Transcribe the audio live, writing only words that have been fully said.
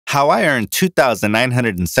How I earned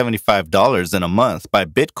 $2,975 in a month by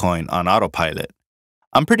Bitcoin on autopilot.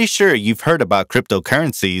 I'm pretty sure you've heard about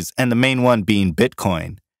cryptocurrencies and the main one being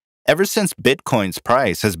Bitcoin. Ever since Bitcoin's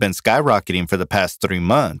price has been skyrocketing for the past 3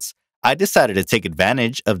 months, I decided to take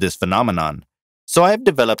advantage of this phenomenon. So I have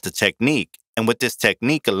developed a technique, and with this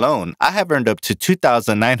technique alone, I have earned up to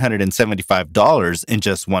 $2,975 in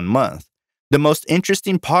just 1 month. The most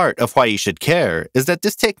interesting part of why you should care is that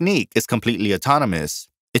this technique is completely autonomous.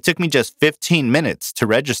 It took me just 15 minutes to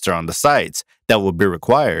register on the sites that will be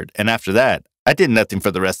required, and after that, I did nothing for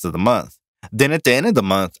the rest of the month. Then at the end of the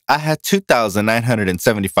month, I had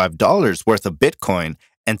 $2,975 worth of Bitcoin,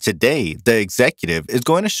 and today, the executive is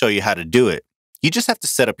going to show you how to do it. You just have to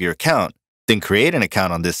set up your account, then create an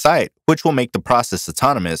account on this site, which will make the process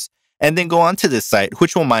autonomous, and then go on to this site,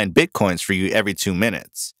 which will mine Bitcoins for you every 2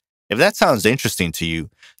 minutes. If that sounds interesting to you,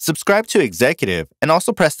 subscribe to Executive and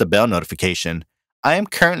also press the bell notification. I am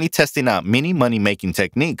currently testing out many money-making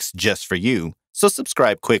techniques just for you, so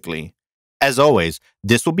subscribe quickly. As always,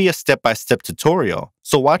 this will be a step-by-step tutorial,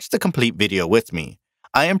 so watch the complete video with me.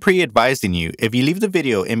 I am pre-advising you if you leave the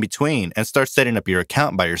video in between and start setting up your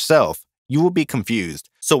account by yourself, you will be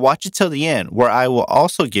confused, so watch it till the end where I will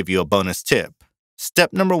also give you a bonus tip.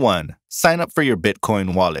 Step number 1, sign up for your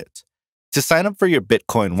Bitcoin wallet. To sign up for your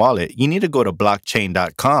Bitcoin wallet, you need to go to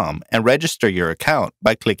blockchain.com and register your account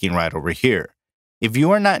by clicking right over here. If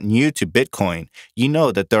you are not new to Bitcoin, you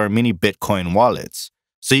know that there are many Bitcoin wallets.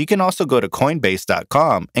 So you can also go to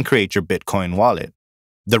coinbase.com and create your Bitcoin wallet.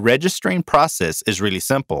 The registering process is really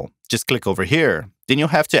simple. Just click over here, then you'll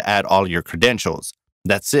have to add all your credentials.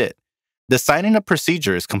 That's it. The signing up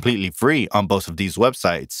procedure is completely free on both of these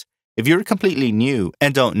websites. If you're completely new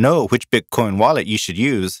and don't know which Bitcoin wallet you should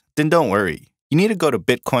use, then don't worry. You need to go to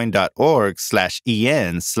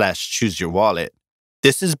bitcoin.org/en/chooseyourwallet.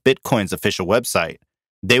 This is Bitcoin's official website.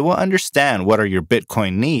 They will understand what are your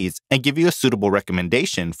Bitcoin needs and give you a suitable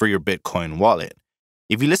recommendation for your Bitcoin wallet.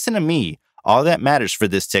 If you listen to me, all that matters for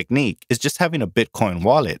this technique is just having a Bitcoin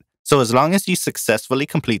wallet. So as long as you successfully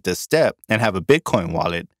complete this step and have a Bitcoin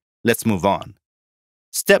wallet, let's move on.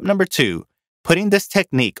 Step number 2, putting this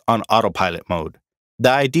technique on autopilot mode. The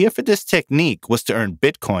idea for this technique was to earn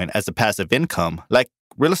Bitcoin as a passive income, like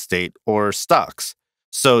real estate or stocks.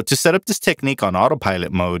 So to set up this technique on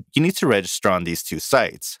autopilot mode, you need to register on these 2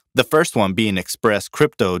 sites. The first one being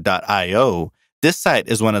expresscrypto.io. This site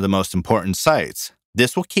is one of the most important sites.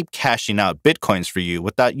 This will keep cashing out Bitcoins for you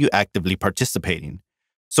without you actively participating.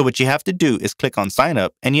 So what you have to do is click on sign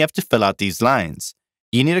up and you have to fill out these lines.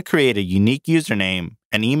 You need to create a unique username,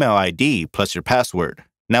 an email ID, plus your password.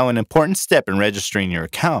 Now, an important step in registering your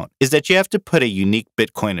account is that you have to put a unique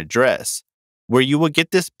Bitcoin address. Where you will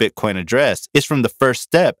get this Bitcoin address is from the first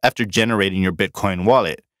step after generating your Bitcoin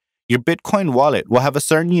wallet. Your Bitcoin wallet will have a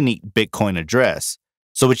certain unique Bitcoin address.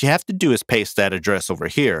 So what you have to do is paste that address over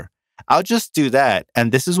here. I'll just do that,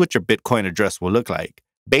 and this is what your Bitcoin address will look like.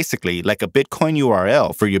 Basically, like a Bitcoin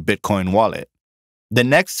URL for your Bitcoin wallet. The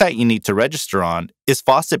next site you need to register on is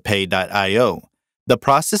faucetpay.io. The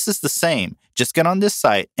process is the same. Just get on this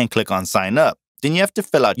site and click on sign up. Then you have to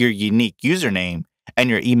fill out your unique username and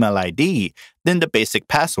your email ID, then the basic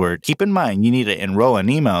password. Keep in mind you need to enroll an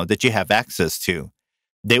email that you have access to.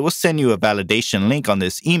 They will send you a validation link on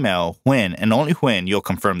this email when and only when you'll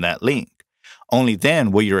confirm that link. Only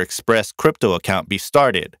then will your Express Crypto account be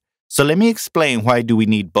started. So let me explain why do we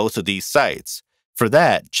need both of these sites. For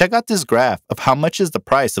that, check out this graph of how much is the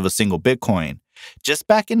price of a single Bitcoin. Just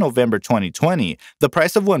back in November 2020, the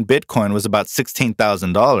price of 1 Bitcoin was about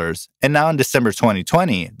 $16,000, and now in December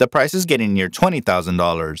 2020, the price is getting near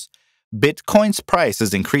 $20,000. Bitcoin's price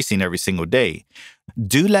is increasing every single day.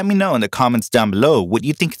 Do let me know in the comments down below what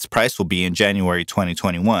you think its price will be in January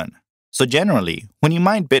 2021. So generally, when you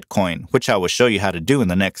mine Bitcoin, which I will show you how to do in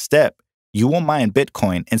the next step, you will mine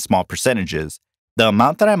Bitcoin in small percentages. The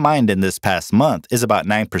amount that I mined in this past month is about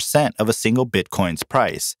 9% of a single Bitcoin's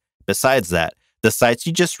price. Besides that, the sites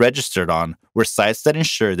you just registered on were sites that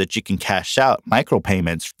ensure that you can cash out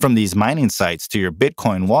micropayments from these mining sites to your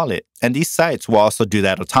Bitcoin wallet, and these sites will also do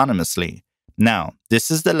that autonomously. Now, this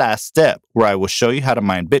is the last step where I will show you how to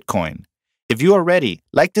mine Bitcoin. If you are ready,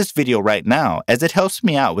 like this video right now as it helps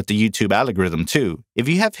me out with the YouTube algorithm too. If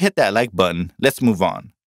you have hit that like button, let's move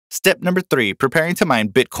on. Step number 3, preparing to mine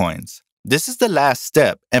Bitcoins. This is the last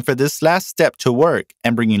step, and for this last step to work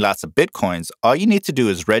and bring you lots of Bitcoins, all you need to do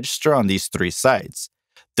is register on these 3 sites.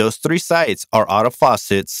 Those 3 sites are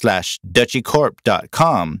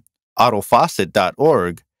autofaucet/dutchycorp.com,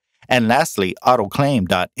 autofaucet.org, and lastly,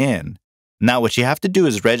 autoclaim.in. Now what you have to do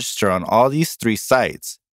is register on all these 3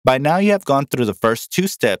 sites. By now, you have gone through the first 2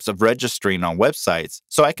 steps of registering on websites,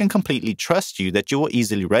 so I can completely trust you that you will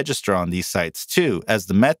easily register on these sites too, as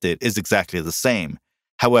the method is exactly the same.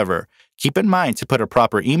 However, keep in mind to put a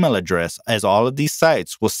proper email address, as all of these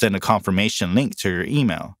sites will send a confirmation link to your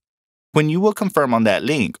email. When you will confirm on that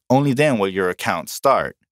link, only then will your account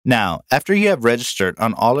start. Now, after you have registered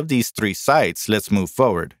on all of these 3 sites, let's move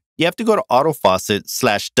forward. You have to go to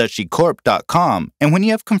autofaucet/dutchiecorp.com, and when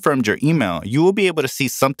you have confirmed your email, you will be able to see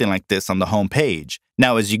something like this on the home page.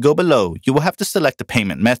 Now, as you go below, you will have to select a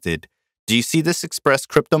payment method. Do you see this Express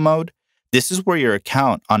Crypto mode? This is where your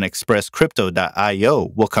account on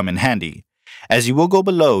expresscrypto.io will come in handy. As you will go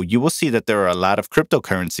below, you will see that there are a lot of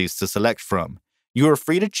cryptocurrencies to select from. You are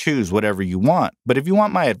free to choose whatever you want, but if you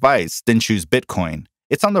want my advice, then choose Bitcoin.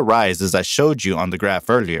 It's on the rise, as I showed you on the graph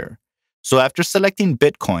earlier. So after selecting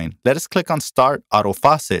Bitcoin, let us click on Start Auto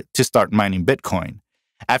Faucet to start mining Bitcoin.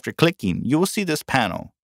 After clicking, you will see this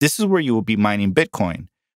panel. This is where you will be mining Bitcoin.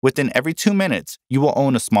 Within every 2 minutes, you will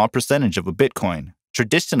own a small percentage of a Bitcoin.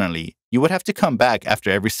 Traditionally, you would have to come back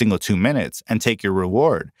after every single 2 minutes and take your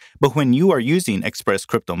reward. But when you are using Express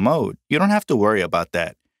Crypto mode, you don't have to worry about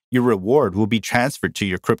that. Your reward will be transferred to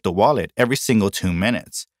your crypto wallet every single 2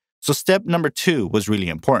 minutes. So step number 2 was really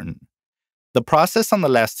important. The process on the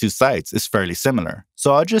last 2 sites is fairly similar,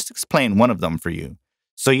 so I'll just explain one of them for you.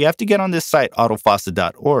 So you have to get on this site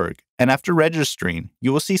autofaucet.org, and after registering,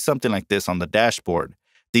 you will see something like this on the dashboard.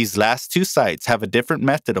 These last 2 sites have a different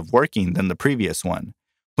method of working than the previous one.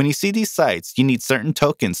 When you see these sites, you need certain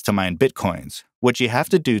tokens to mine Bitcoins. What you have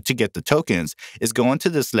to do to get the tokens is go into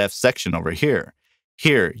this left section over here.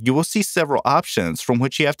 Here, you will see several options from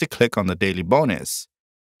which you have to click on the daily bonus.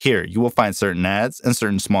 Here, you will find certain ads and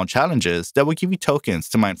certain small challenges that will give you tokens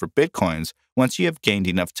to mine for Bitcoins. Once you have gained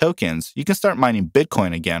enough tokens, you can start mining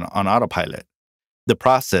Bitcoin again on autopilot. The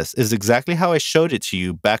process is exactly how I showed it to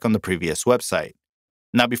you back on the previous website.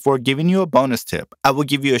 Now, before giving you a bonus tip, I will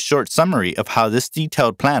give you a short summary of how this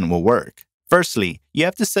detailed plan will work. Firstly, you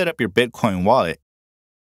have to set up your Bitcoin wallet,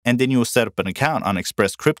 and then you will set up an account on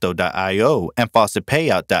expresscrypto.io and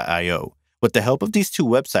faucetpayout.io. With the help of these 2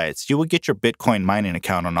 websites, you will get your Bitcoin mining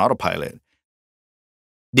account on autopilot.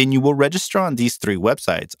 Then you will register on these 3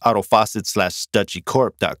 websites,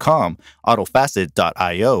 autofaucet/dutchiecorp.com,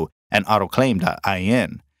 autofaucet.io, and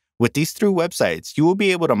autoclaim.in. With these 3 websites, you will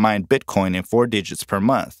be able to mine Bitcoin in 4 digits per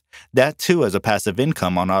month, that too as a passive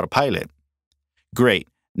income on autopilot. Great.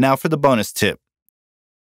 Now for the bonus tip.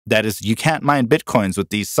 That is, you can't mine Bitcoins with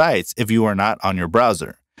these sites if you are not on your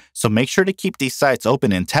browser. So make sure to keep these sites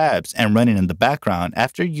open in tabs and running in the background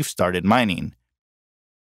after you've started mining.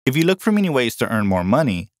 If you look for many ways to earn more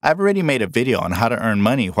money, I've already made a video on how to earn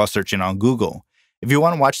money while searching on Google. If you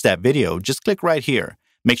want to watch that video, just click right here.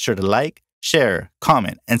 Make sure to like, share,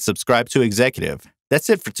 comment, and subscribe to Executive. That's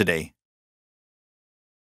it for today.